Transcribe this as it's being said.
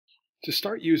To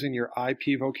start using your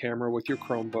iPevo camera with your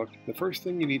Chromebook, the first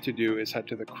thing you need to do is head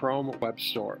to the Chrome Web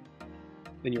Store.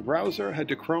 In your browser, head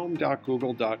to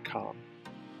chrome.google.com.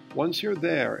 Once you're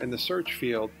there, in the search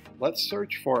field, let's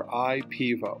search for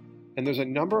iPevo. And there's a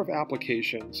number of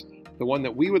applications. The one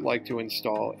that we would like to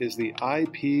install is the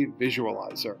IP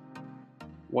Visualizer.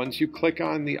 Once you click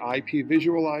on the IP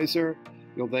Visualizer,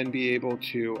 you'll then be able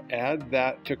to add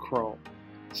that to Chrome.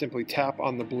 Simply tap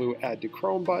on the blue Add to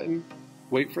Chrome button,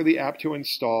 wait for the app to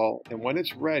install, and when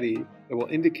it's ready, it will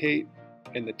indicate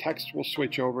and the text will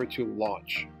switch over to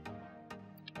Launch.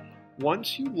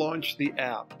 Once you launch the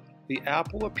app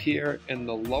will appear in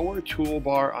the lower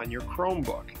toolbar on your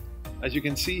Chromebook, as you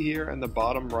can see here in the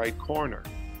bottom right corner.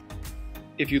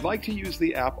 If you'd like to use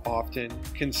the app often,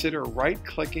 consider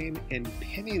right-clicking and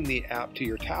pinning the app to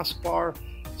your taskbar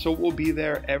so it will be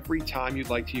there every time you'd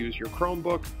like to use your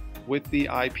Chromebook with the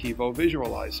iPevo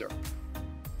Visualizer.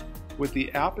 With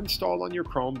the app installed on your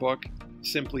Chromebook,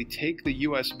 simply take the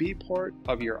USB port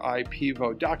of your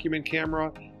iPevo document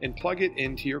camera and plug it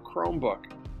into your Chromebook.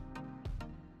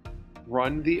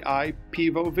 Run the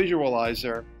iPevo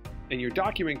Visualizer, and your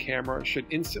document camera should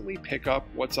instantly pick up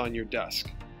what's on your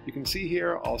desk. You can see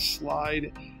here I'll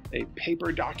slide a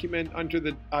paper document under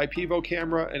the iPevo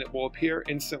camera and it will appear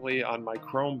instantly on my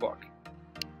Chromebook.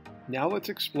 Now let's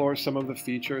explore some of the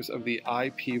features of the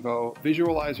iPevo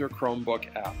Visualizer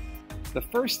Chromebook app. The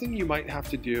first thing you might have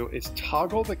to do is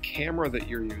toggle the camera that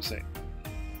you're using.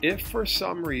 If for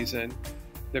some reason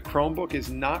the Chromebook is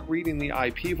not reading the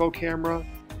iPevo camera,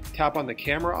 tap on the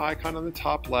camera icon on the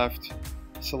top left,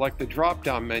 select the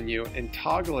drop-down menu, and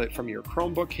toggle it from your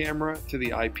Chromebook camera to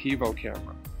the iPevo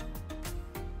camera.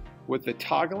 With the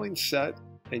toggling set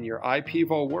and your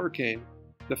iPevo working,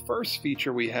 the first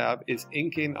feature we have is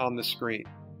inking on the screen.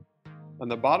 On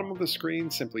the bottom of the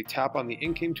screen, simply tap on the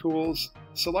inking tools,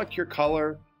 select your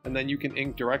color, and then you can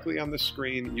ink directly on the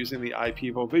screen using the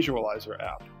iPevo Visualizer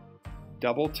app.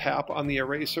 Double tap on the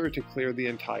eraser to clear the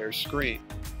entire screen.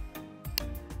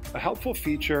 A helpful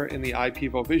feature in the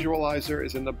iPevo Visualizer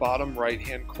is in the bottom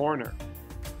right-hand corner.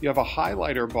 You have a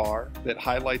highlighter bar that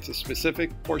highlights a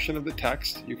specific portion of the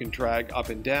text you can drag up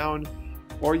and down,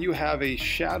 or you have a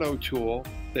shadow tool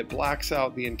that blacks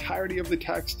out the entirety of the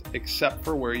text except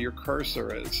for where your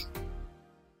cursor is.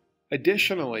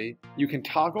 Additionally, you can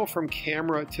toggle from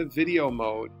camera to video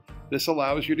mode. This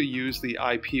allows you to use the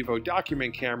iPevo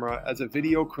document camera as a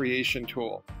video creation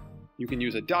tool. You can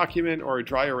use a document or a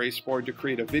dry erase board to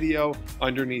create a video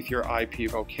underneath your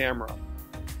iPevo camera.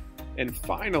 And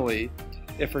finally,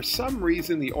 if for some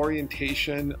reason the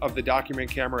orientation of the document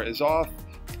camera is off,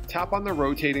 tap on the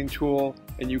rotating tool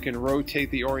and you can rotate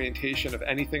the orientation of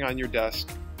anything on your desk.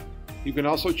 You can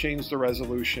also change the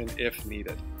resolution if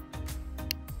needed.